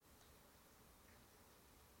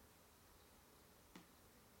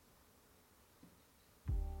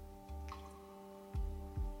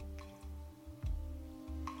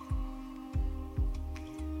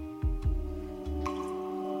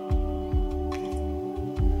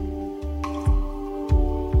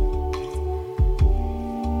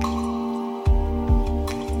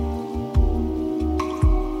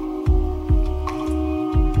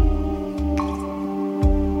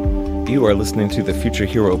You are listening to the Future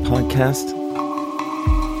Hero Podcast.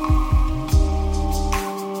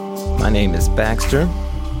 My name is Baxter,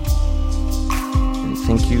 and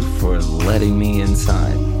thank you for letting me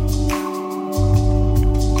inside.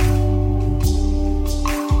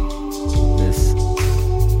 This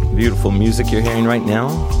beautiful music you're hearing right now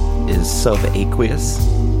is Subaqueous,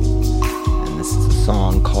 and this is a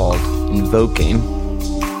song called Invoking.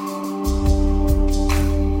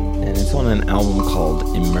 It's on an album called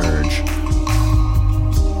Emerge.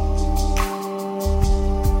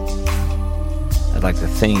 I'd like to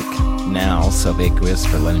thank now Subaqueous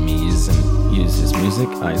for letting me use his music,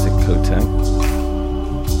 Isaac Kotek.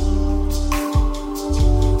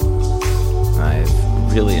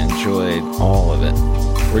 I've really enjoyed all of it.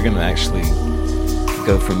 We're going to actually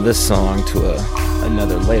go from this song to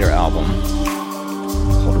another later album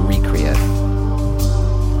called Recreate.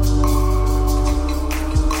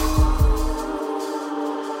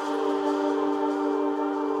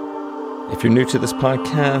 If you're new to this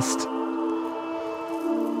podcast,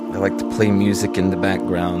 I like to play music in the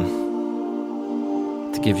background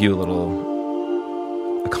to give you a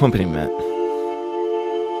little accompaniment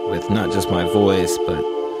with not just my voice, but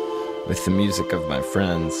with the music of my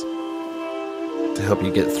friends to help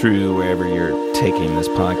you get through wherever you're taking this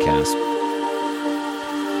podcast.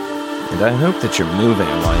 And I hope that you're moving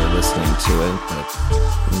while you're listening to it, but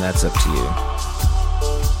that's up to you.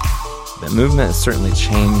 The movement has certainly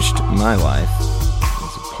changed my life.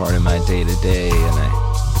 It's a part of my day-to-day, and I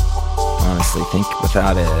honestly think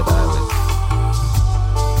without it, I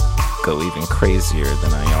would go even crazier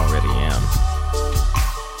than I already am.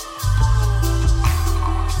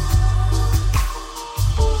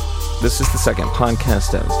 This is the second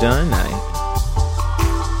podcast I've done. I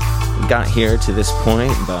got here to this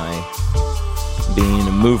point by being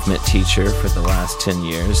a movement teacher for the last 10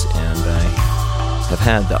 years, and I have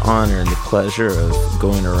had the honor and the pleasure of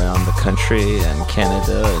going around the country and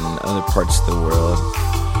Canada and other parts of the world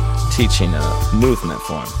teaching a movement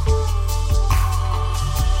form.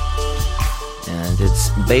 And it's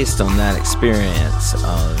based on that experience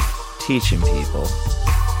of teaching people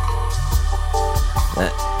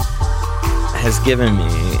that has given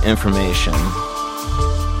me information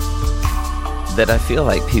that I feel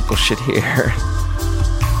like people should hear.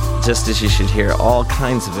 Just as you should hear all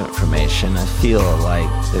kinds of information, I feel like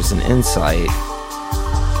there's an insight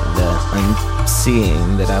that I'm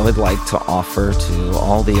seeing that I would like to offer to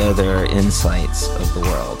all the other insights of the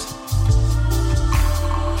world.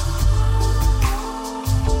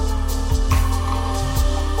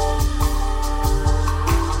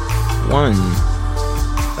 One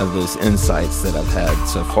of those insights that I've had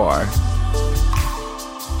so far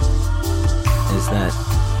is that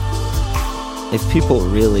if people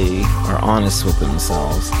really are honest with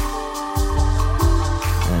themselves,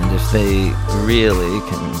 and if they really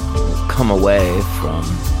can come away from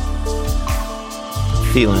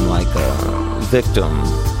feeling like a victim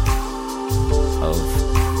of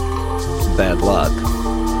bad luck,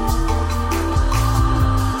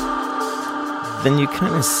 then you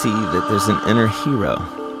kind of see that there's an inner hero,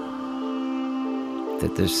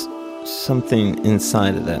 that there's something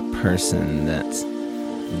inside of that person that's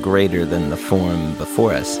greater than the form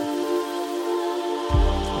before us.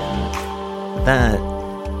 And that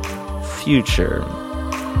future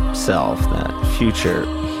self, that future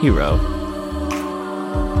hero,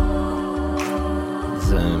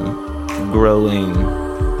 is a growing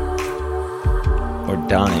or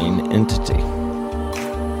dying entity.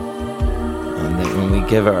 And that when we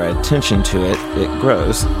give our attention to it, it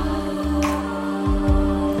grows.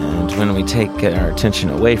 And when we take our attention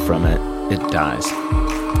away from it, it dies.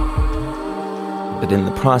 But in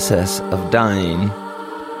the process of dying,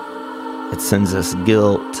 it sends us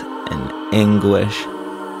guilt and anguish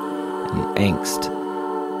and angst.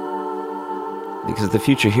 Because the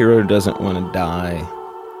future hero doesn't want to die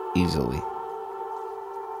easily.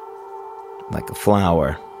 Like a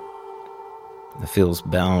flower that feels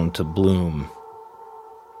bound to bloom.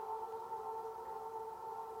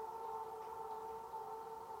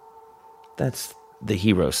 That's the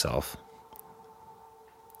hero self.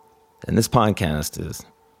 And this podcast is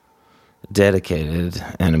dedicated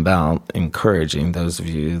and about encouraging those of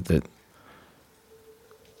you that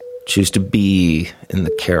choose to be in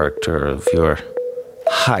the character of your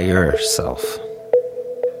higher self.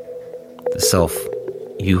 The self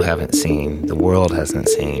you haven't seen, the world hasn't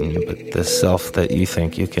seen, but the self that you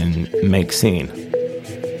think you can make seen.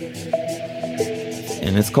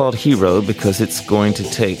 And it's called Hero because it's going to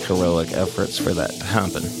take heroic efforts for that to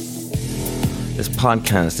happen. This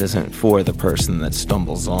podcast isn't for the person that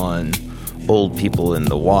stumbles on old people in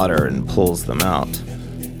the water and pulls them out.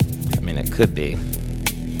 I mean, could be.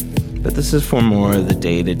 But this is for more of the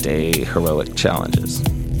day-to-day heroic challenges.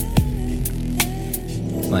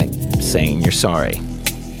 Like saying you're sorry,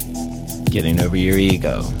 getting over your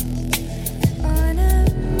ego.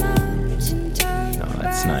 Oh,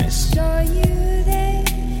 that's nice.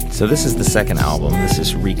 So this is the second album. This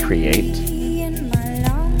is Recreate.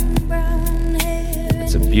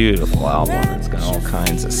 It's a beautiful album. It's got all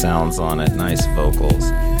kinds of sounds on it, nice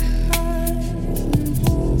vocals.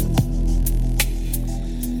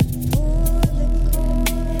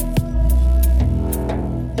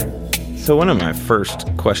 So one of my first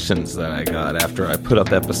questions that I got after I put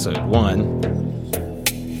up episode 1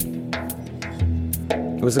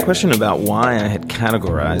 was a question about why I had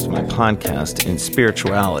categorized my podcast in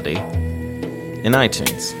spirituality in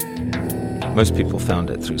iTunes. Most people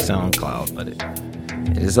found it through SoundCloud, but it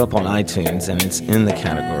is up on iTunes and it's in the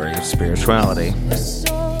category of spirituality.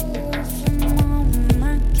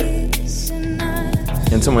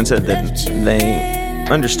 And someone said that they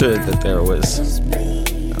understood that there was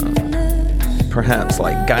perhaps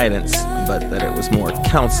like guidance, but that it was more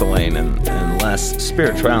counseling and less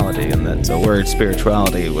spirituality, and that the word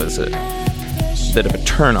spirituality was a bit of a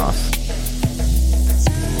turnoff.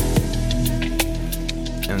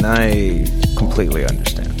 And I completely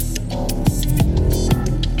understand.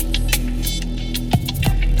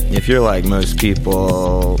 If you're like most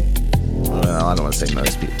people, well, I don't want to say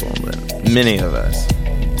most people, but many of us,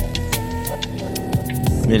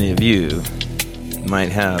 many of you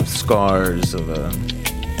might have scars of a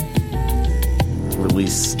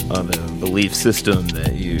release of a belief system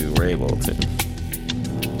that you were able to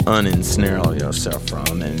unensnarl yourself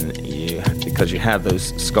from, and because you have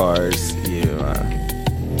those scars, you are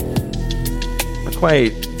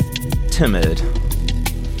quite timid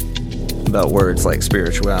about words like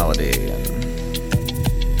spirituality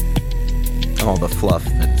and all the fluff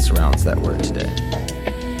that surrounds that word today.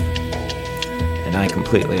 And I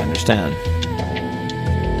completely understand.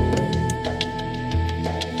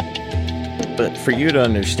 But for you to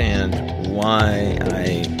understand why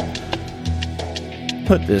I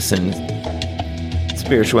put this in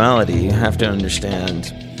spirituality, you have to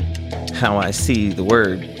understand how I see the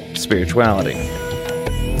word spirituality.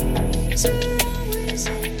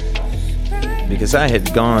 Because I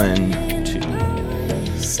had gone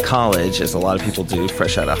to college, as a lot of people do,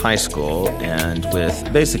 fresh out of high school, and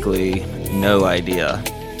with basically no idea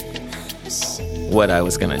what I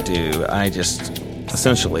was going to do. I just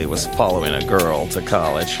essentially was following a girl to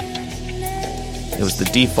college. It was the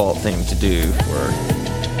default thing to do for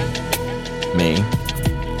me.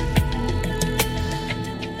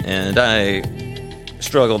 And I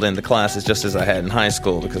struggled in the classes just as I had in high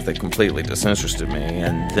school because they completely disinterested me.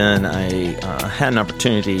 And then I had an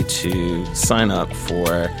opportunity to sign up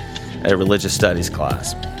for a religious studies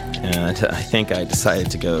class. And I think I decided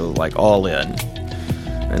to go like all in.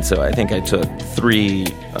 And so I think I took 3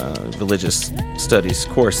 religious studies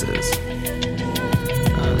courses.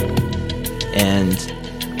 And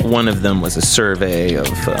one of them was a survey of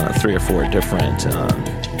 3 or 4 different,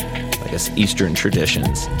 I guess, Eastern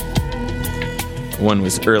traditions. One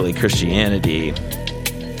was early Christianity.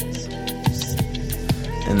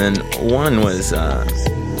 And then one was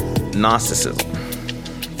Gnosticism.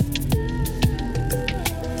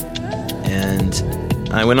 And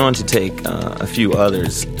I went on to take a few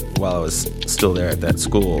others while I was still there at that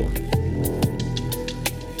school.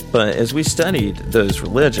 But as we studied those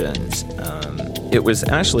religions, it was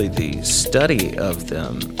actually the study of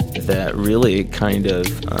them that really kind of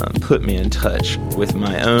put me in touch with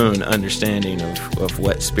my own understanding of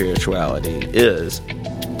what spirituality is.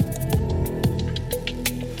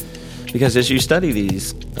 Because as you study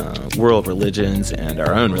these world religions and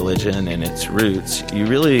our own religion and its roots, you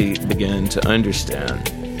really begin to understand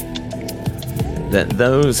that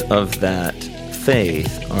those of that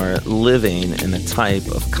faith are living in a type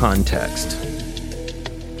of context,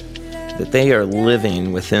 that they are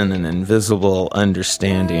living within an invisible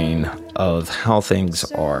understanding of how things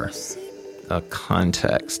are, a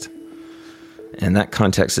context. And that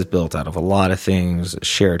context is built out of a lot of things,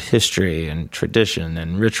 shared history and tradition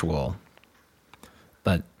and ritual.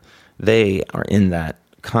 But they are in that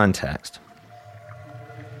context.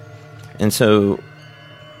 And so,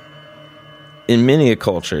 in many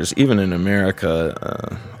cultures, even in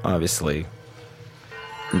America, obviously,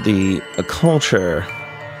 the culture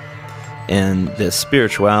and the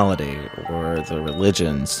spirituality, or the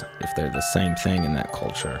religions, if they're the same thing in that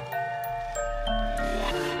culture,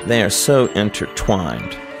 they are so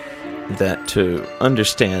intertwined that to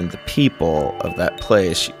understand the people of that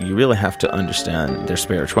place, you really have to understand their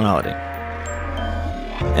spirituality.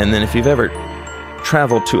 And then if you've ever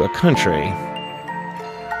travel to a country,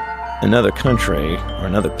 another country, or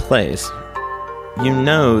another place, you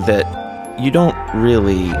know that you don't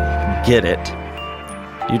really get it.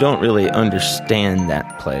 You don't really understand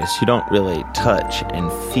that place. You don't really touch and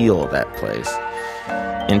feel that place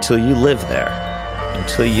until you live there,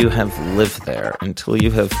 until you have lived there, until you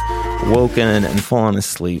have woken and fallen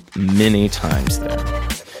asleep many times there.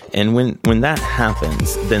 And when that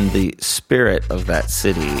happens, then the spirit of that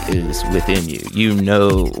city is within you. You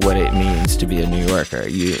know what it means to be a New Yorker.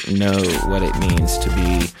 You know what it means to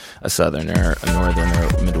be a Southerner, a Northerner, a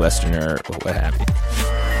Midwesterner, or what have you.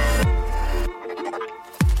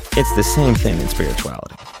 It's the same thing in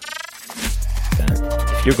spirituality. That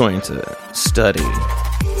if you're going to study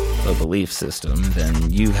a belief system,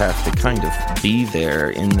 then you have to kind of be there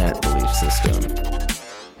in that belief system.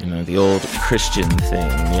 You know, the old Christian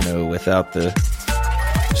thing, you know, without the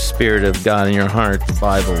Spirit of God in your heart, the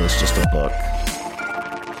Bible is just a book.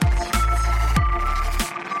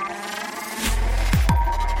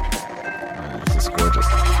 This is gorgeous.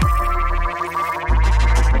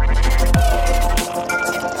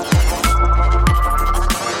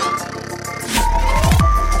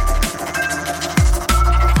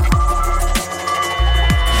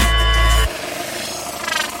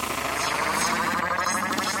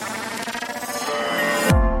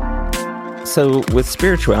 So with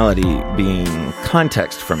spirituality being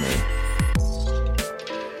context for me,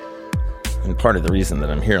 and part of the reason that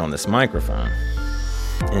I'm here on this microphone,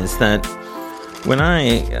 is that when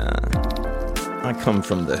I come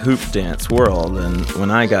from the hoop dance world, and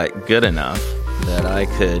when I got good enough that I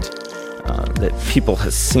could, that people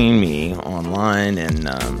have seen me online and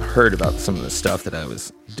heard about some of the stuff that I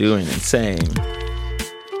was doing and saying,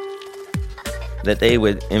 that they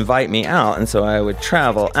would invite me out, and so I would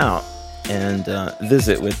travel out and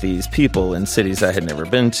visit with these people in cities I had never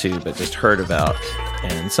been to but just heard about.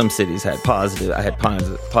 And some cities had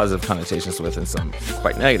positive connotations with, and some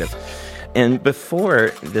quite negative. And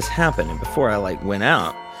before this happened, and before I went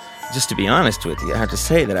out, just to be honest with you, I have to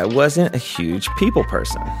say that I wasn't a huge people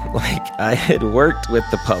person. I had worked with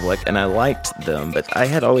the public and I liked them, but I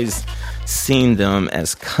had always seen them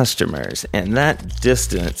as customers, and that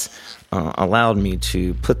distance allowed me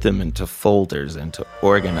to put them into folders and to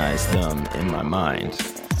organize them in my mind.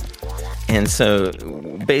 And so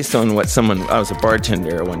based on I was a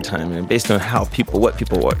bartender at one time, and based on what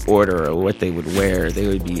people would order or what they would wear, they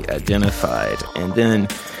would be identified. And then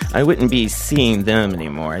I wouldn't be seeing them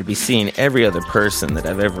anymore. I'd be seeing every other person that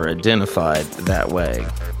I've ever identified that way.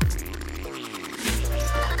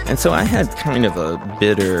 And so I had kind of a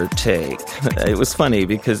bitter take. It was funny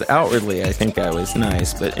because outwardly I think I was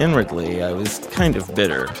nice, but inwardly I was kind of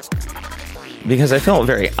bitter. Because I felt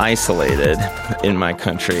very isolated in my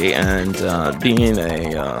country, and being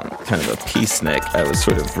a kind of a peacenik, I was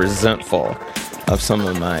sort of resentful of some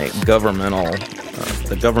of my the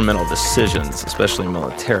governmental decisions, especially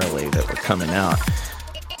militarily, that were coming out.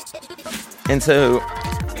 And so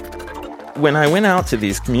when I went out to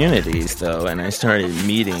these communities, though, and I started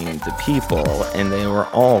meeting the people, and they were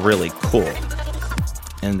all really cool,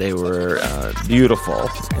 and they were beautiful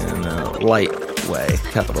in a light way,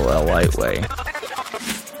 capital L light way.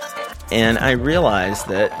 And I realized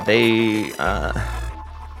that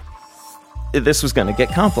this was going to get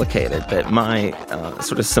complicated, that my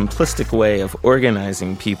sort of simplistic way of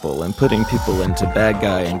organizing people and putting people into bad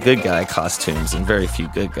guy and good guy costumes, and very few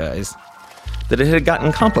good guys, that it had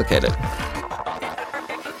gotten complicated.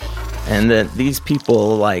 And that these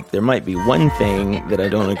people, there might be one thing that I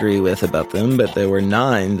don't agree with about them, but there were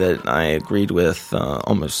 9 that I agreed with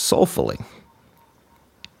almost soulfully.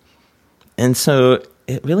 And so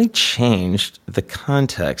it really changed the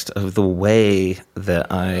context of the way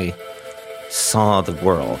that I saw the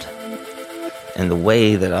world and the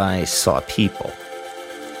way that I saw people.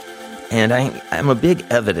 And I'm a big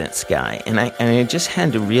evidence guy, and I just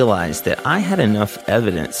had to realize that I had enough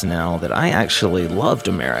evidence now that I actually loved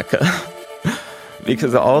America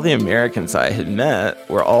because all the Americans I had met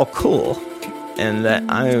were all cool, and that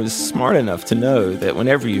I was smart enough to know that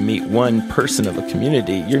whenever you meet one person of a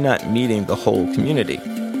community, you're not meeting the whole community.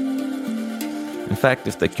 In fact,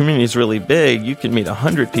 if the community is really big, you can meet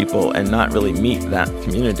 100 people and not really meet that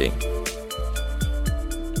community.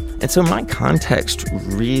 And so my context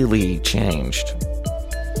really changed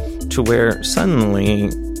to where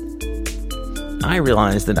suddenly I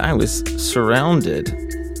realized that I was surrounded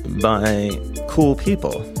by cool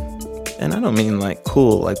people. And I don't mean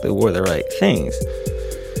cool like they wore the right things.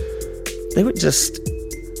 They were just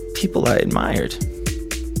people I admired.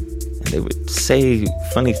 And they would say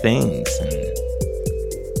funny things,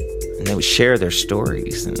 and they would share their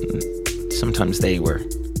stories and sometimes they were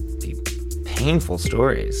painful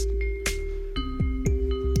stories,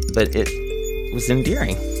 but it was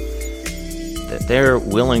endearing that their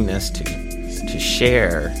willingness to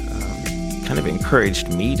share kind of encouraged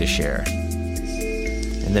me to share.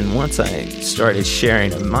 And then once I started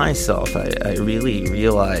sharing of myself, I really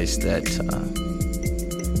realized that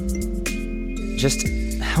just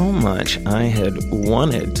how much I had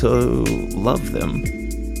wanted to love them,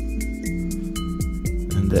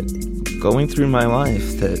 and that going through my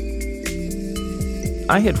life, that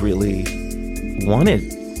I had really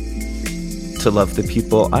wanted to love the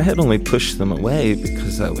people. I had only pushed them away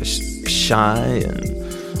because I was shy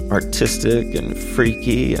and artistic and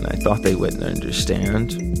freaky, and I thought they wouldn't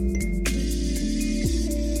understand.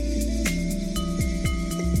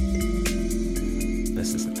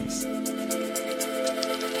 This is nice.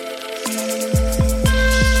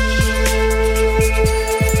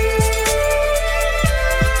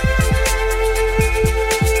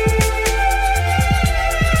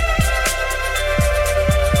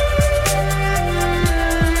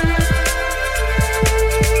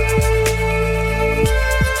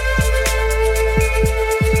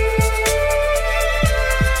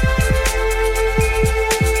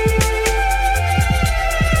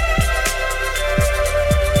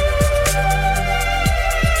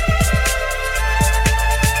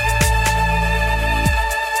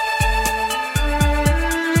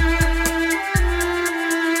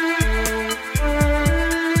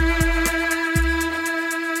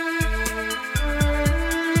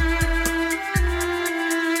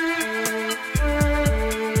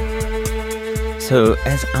 So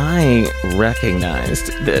as I recognized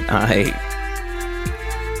that I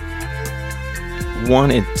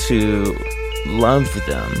wanted to love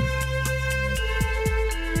them,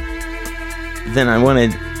 then I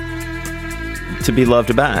wanted to be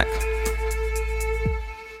loved back.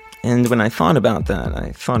 And when I thought about that,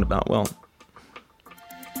 I thought about, well,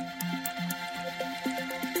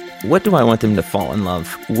 what do I want them to fall in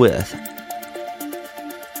love with?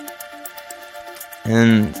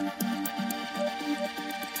 And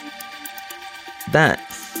that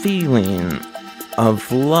feeling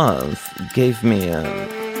of love gave me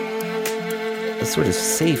a sort of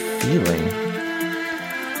safe feeling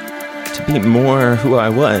to be more who I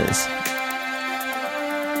was,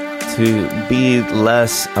 to be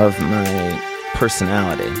less of my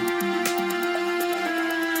personality,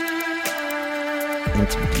 and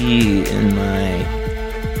to be in my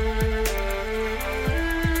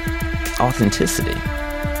authenticity.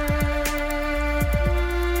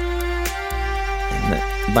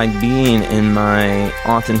 By being in my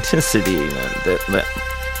authenticity, that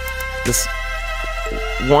this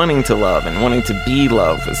wanting to love and wanting to be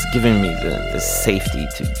loved was giving me the safety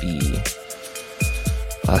to be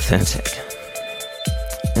authentic.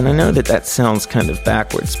 And I know that sounds kind of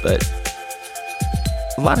backwards, but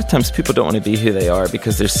a lot of times people don't want to be who they are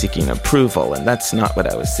because they're seeking approval, and that's not what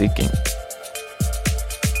I was seeking.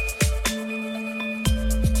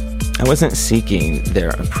 I wasn't seeking their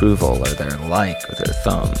approval or their like or their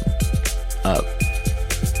thumb up.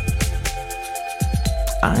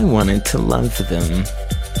 I wanted to love them.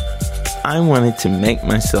 I wanted to make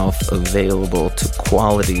myself available to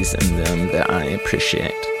qualities in them that I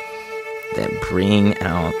appreciate, that bring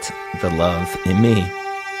out the love in me.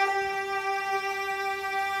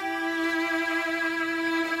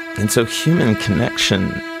 And so human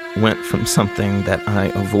connection went from something that I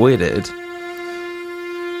avoided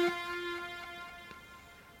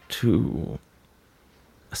to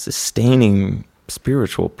a sustaining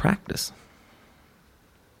spiritual practice.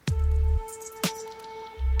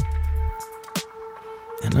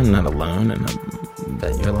 And I'm not alone, and I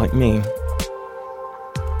bet you're like me.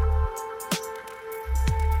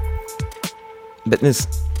 But this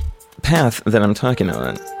path that I'm talking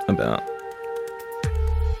about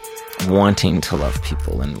wanting to love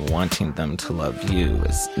people and wanting them to love you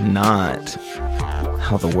is not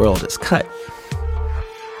how the world is cut.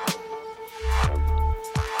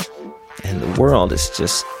 And the world is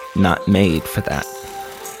just not made for that.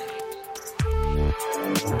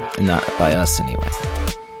 Not by us, anyway.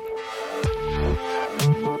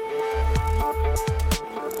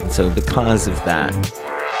 And so because of that,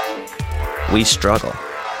 we struggle.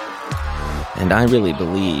 And I really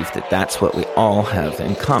believe that that's what we all have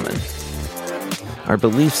in common. Our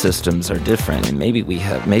belief systems are different, and maybe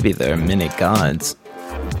there are many gods.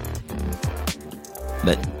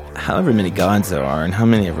 But however many gods there are and how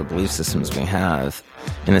many of our belief systems we have,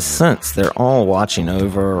 in a sense, they're all watching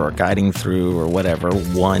over or guiding through or whatever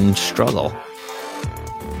one struggle.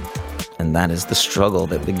 And that is the struggle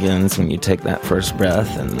that begins when you take that first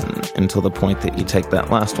breath and until the point that you take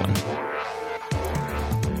that last one.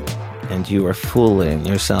 and you are fooling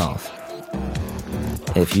yourself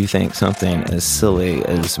if you think something as silly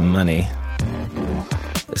as money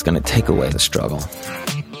is going to take away the struggle.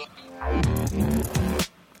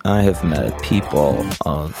 I have met people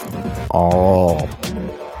of all,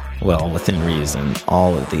 well, within reason,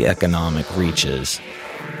 all of the economic reaches.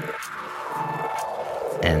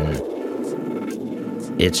 And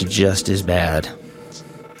it's just as bad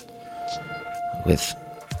with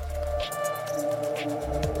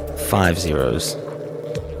 5 zeros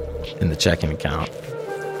in the checking account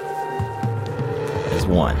as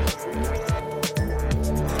 1.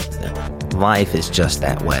 Life is just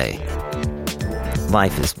that way.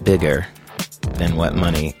 Life is bigger than what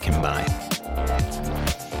money can buy.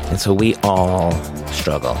 And so we all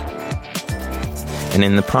struggle. And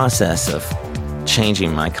in the process of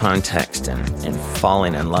changing my context and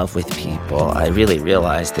falling in love with people, I really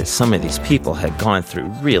realized that some of these people had gone through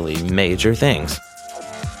really major things.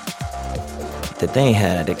 That they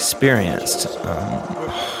had experienced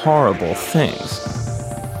horrible things.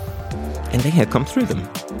 And they had come through them.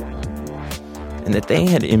 And that they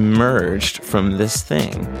had emerged from this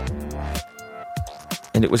thing.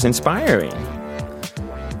 And it was inspiring.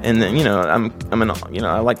 And then,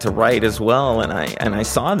 I like to write as well, and I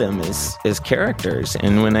saw them as characters.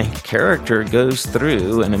 And when a character goes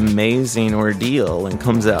through an amazing ordeal and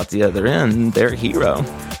comes out the other end, they're a hero.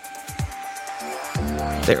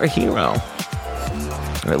 They're a hero.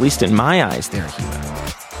 Or at least in my eyes, they're a hero.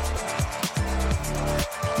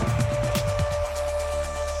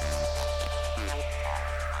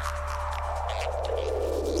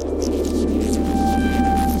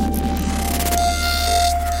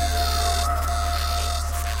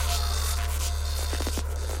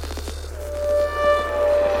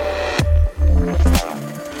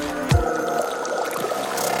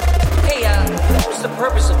 What's the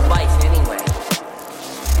purpose of life anyway?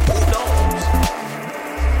 Who knows?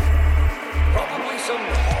 Probably some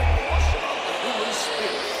wash of the human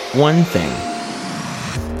spirit. One thing,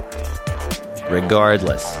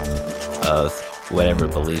 regardless of whatever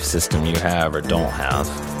belief system you have or don't have,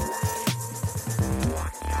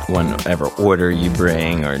 whatever order you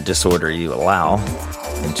bring or disorder you allow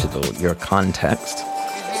into your context,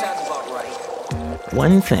 Sounds about right.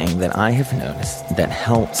 one thing that I have noticed that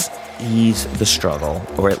helps ease the struggle,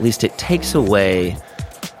 or at least it takes away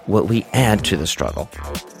what we add to the struggle.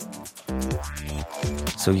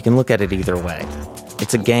 So you can look at it either way.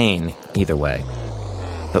 It's a gain either way.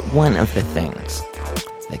 But one of the things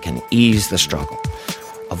that can ease the struggle,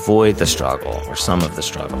 avoid the struggle, or some of the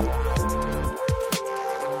struggle,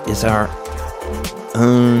 is our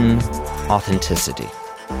own authenticity.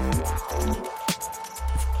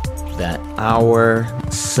 That our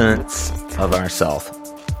sense of ourself.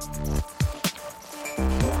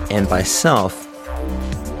 And by self,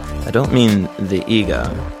 I don't mean the ego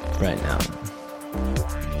right now.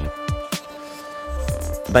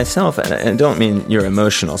 By self, I don't mean your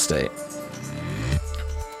emotional state.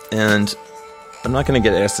 And I'm not going to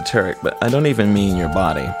get esoteric, but I don't even mean your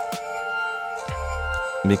body.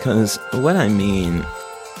 Because what I mean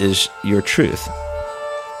is your truth.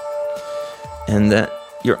 And that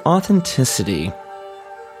your authenticity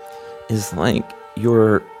is like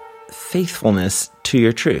your faithfulness to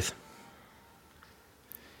your truth.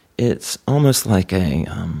 It's almost like a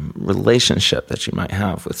relationship that you might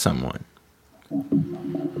have with someone.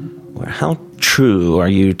 Or how true are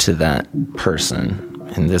you to that person,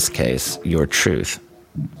 in this case, your truth?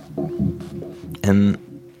 And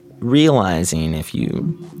realizing, if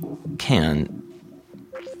you can,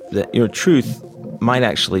 that your truth might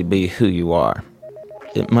actually be who you are.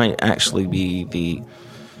 It might actually be the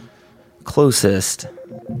closest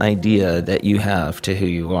idea that you have to who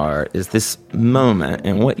you are, is this moment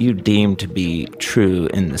and what you deem to be true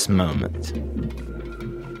in this moment.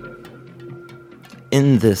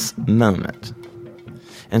 In this moment.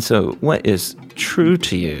 And so what is true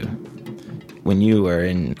to you when you are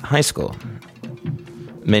in high school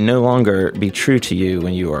may no longer be true to you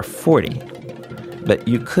when you are 40, but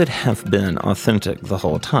you could have been authentic the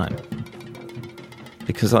whole time.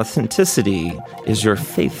 Because authenticity is your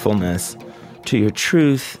faithfulness to your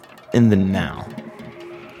truth in the now,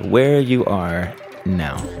 where you are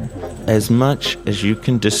now, as much as you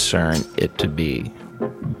can discern it to be.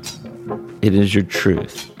 It is your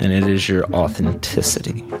truth, and it is your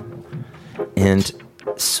authenticity. And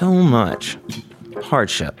so much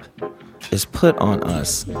hardship is put on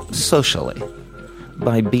us socially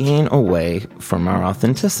by being away from our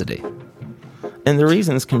authenticity. And the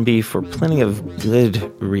reasons can be for plenty of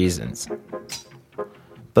good reasons.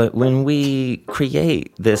 But when we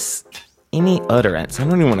create this any utterance, I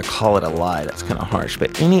don't even want to call it a lie, that's kind of harsh,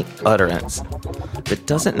 but any utterance that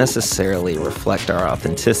doesn't necessarily reflect our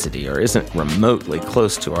authenticity or isn't remotely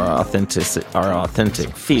close to our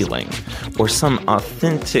authentic feeling or some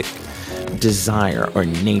authentic desire or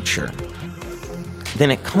nature, then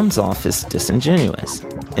it comes off as disingenuous,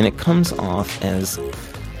 and it comes off as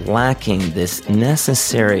lacking this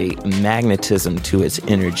necessary magnetism to its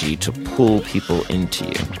energy to pull people into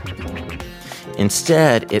you.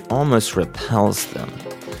 Instead, it almost repels them.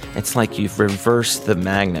 It's like you've reversed the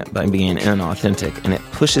magnet by being inauthentic, and it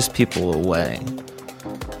pushes people away.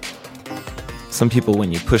 Some people,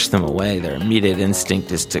 when you push them away, their immediate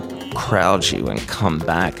instinct is to crowd you and come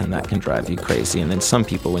back, and that can drive you crazy. And then some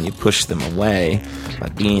people, when you push them away by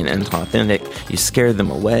being inauthentic, you scare them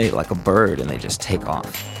away like a bird, and they just take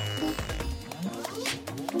off.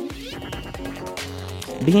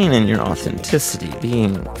 Being in your authenticity,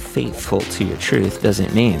 being faithful to your truth,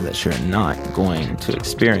 doesn't mean that you're not going to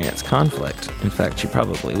experience conflict. In fact, you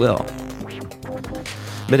probably will.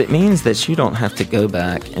 But it means that you don't have to go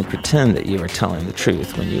back and pretend that you were telling the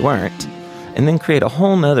truth when you weren't, and then create a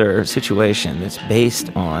whole nother situation that's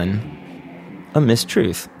based on a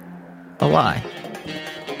mistruth, a lie,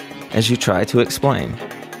 as you try to explain.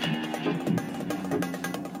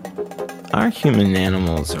 Our human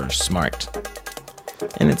animals are smart.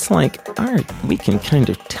 And it's like, we can kind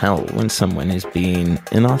of tell when someone is being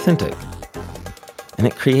inauthentic. And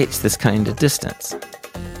it creates this kind of distance.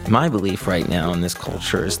 My belief right now in this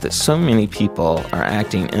culture is that so many people are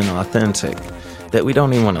acting inauthentic that we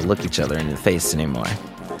don't even want to look each other in the face anymore.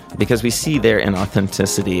 Because we see their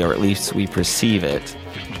inauthenticity, or at least we perceive it,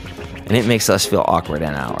 and it makes us feel awkward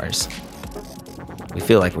in ours. We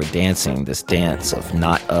feel like we're dancing this dance of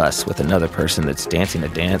not us with another person that's dancing a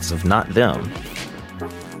dance of not them.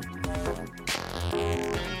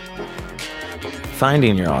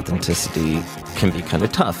 Finding your authenticity can be kind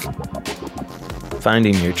of tough.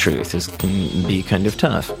 Finding your truth can be kind of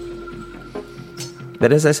tough.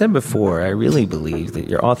 But as I said before, I really believe that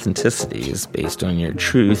your authenticity is based on your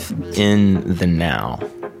truth in the now.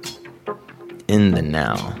 In the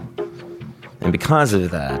now. And because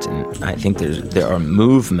of that, and I think there are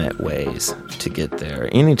movement ways to get there.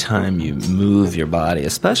 Anytime you move your body,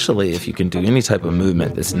 especially if you can do any type of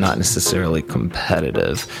movement that's not necessarily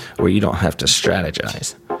competitive, where you don't have to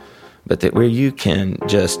strategize, but that where you can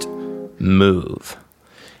just move.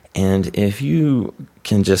 And if you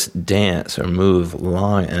can just dance or move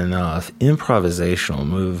long enough, improvisational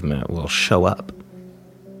movement will show up.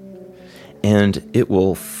 And it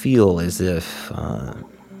will feel as if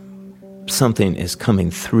something is coming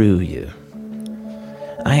through you.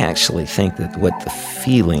 I actually think that what the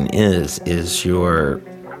feeling is your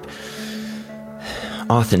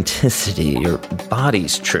authenticity, your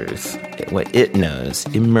body's truth, what it knows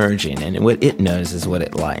emerging, and what it knows is what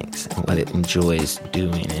it likes and what it enjoys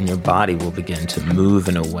doing, and your body will begin to move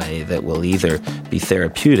in a way that will either be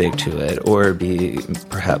therapeutic to it or be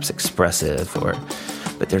perhaps expressive,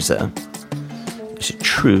 but there's a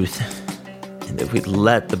truth. And if we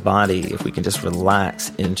let the body, if we can just relax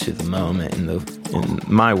into the moment, in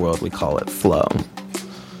my world we call it flow.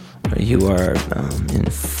 You are in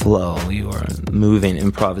flow, you are moving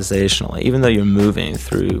improvisationally, even though you're moving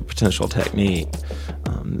through potential technique,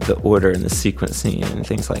 the order and the sequencing and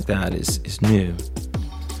things like that is new.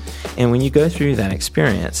 And when you go through that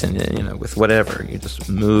experience, and with whatever, you just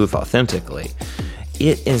move authentically,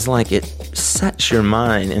 it is like it sets your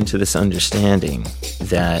mind into this understanding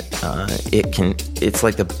that it's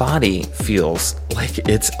like the body feels like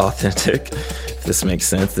it's authentic, if this makes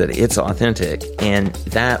sense, that it's authentic, and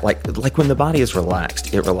that like when the body is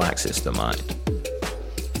relaxed, it relaxes the mind.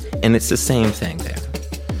 And it's the same thing there.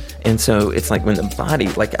 And so it's like when the body,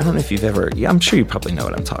 like, I don't know if you've ever, I'm sure you probably know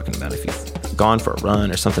what I'm talking about if you've gone for a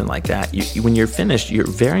run or something like that. You when you're finished, you're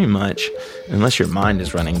very much, unless your mind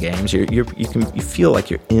is running games, you feel like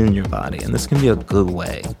you're in your body, and this can be a good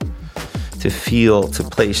way to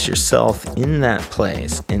place yourself in that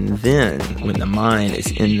place. And then when the mind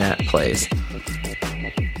is in that place,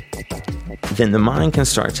 then the mind can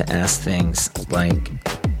start to ask things like,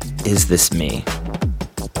 is this me?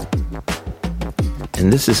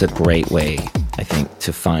 And this is a great way, I think,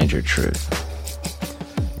 to find your truth.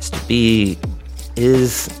 Is to be,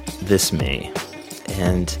 is this me?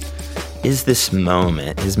 And is this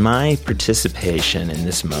moment, is my participation in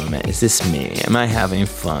this moment, is this me? Am I having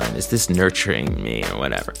fun? Is this nurturing me or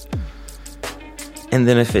whatever? And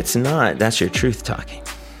then if it's not, that's your truth talking.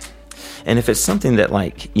 And if it's something that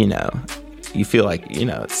you feel like,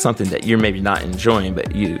 it's something that you're maybe not enjoying,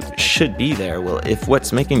 but you should be there. Well, if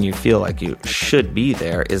what's making you feel like you should be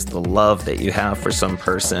there is the love that you have for some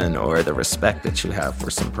person, or the respect that you have for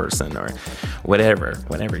some person, or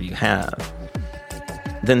whatever you have,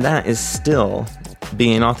 then that is still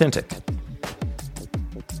being authentic.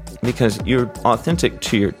 Because you're authentic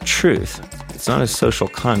to your truth. It's not a social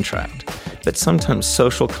contract. But sometimes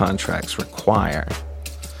social contracts require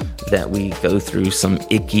that we go through some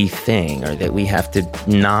icky thing, or that we have to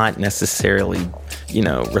not necessarily,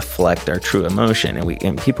 reflect our true emotion.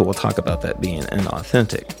 And people will talk about that being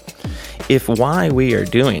inauthentic. If why we are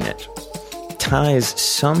doing it ties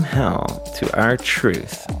somehow to our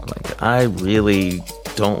truth, like, I really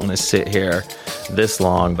don't want to sit here this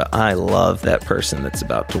long, but I love that person that's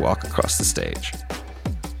about to walk across the stage,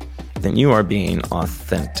 then you are being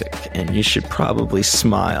authentic, and you should probably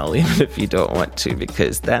smile even if you don't want to,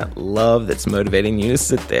 because that love that's motivating you to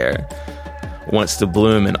sit there wants to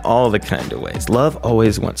bloom in all the kind of ways. Love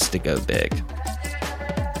always wants to go big.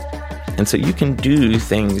 And so you can do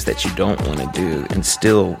things that you don't want to do and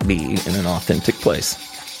still be in an authentic place.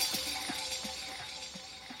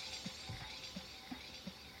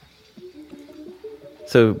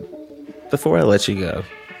 So before I let you go,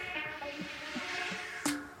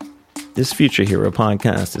 this Future Hero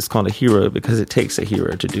podcast is called a hero because it takes a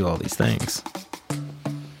hero to do all these things.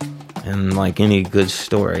 And like any good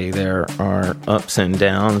story, there are ups and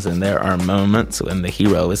downs, and there are moments when the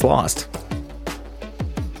hero is lost.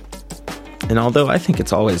 And although I think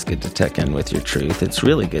it's always good to check in with your truth, it's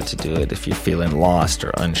really good to do it if you're feeling lost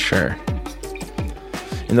or unsure.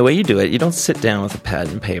 And the way you do it, you don't sit down with a pad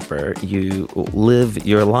and paper. You live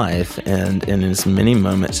your life, and in as many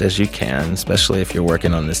moments as you can, especially if you're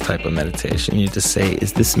working on this type of meditation, you just say,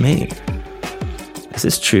 is this me? Is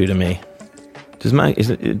this true to me? Does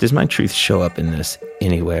my truth show up in this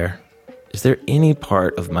anywhere? Is there any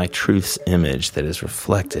part of my truth's image that is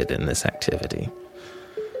reflected in this activity?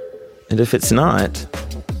 And if it's not,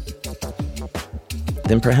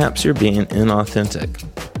 then perhaps you're being inauthentic.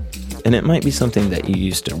 And it might be something that you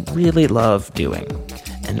used to really love doing.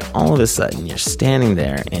 And all of a sudden, you're standing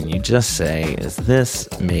there and you just say, is this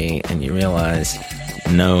me? And you realize,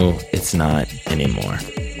 no, it's not anymore.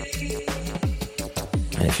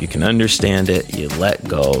 And if you can understand it, you let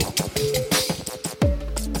go.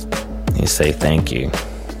 You say thank you.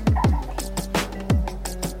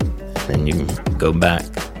 Then you go back,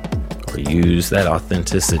 or use that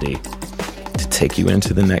authenticity to take you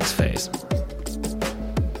into the next phase.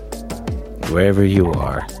 Wherever you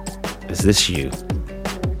are, is this you?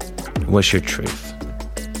 What's your truth?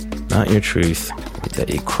 Not your truth that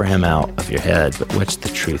you cram out of your head, but what's the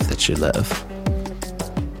truth that you live?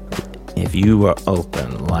 If you are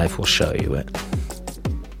open, life will show you it.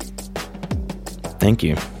 Thank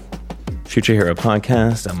you. Future Hero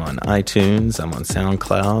Podcast. I'm on iTunes. I'm on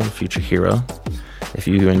SoundCloud, Future Hero. If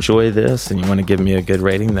you enjoy this and you want to give me a good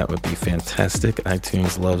rating, that would be fantastic.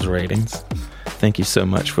 iTunes loves ratings. Thank you so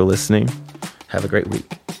much for listening. Have a great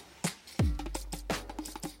week.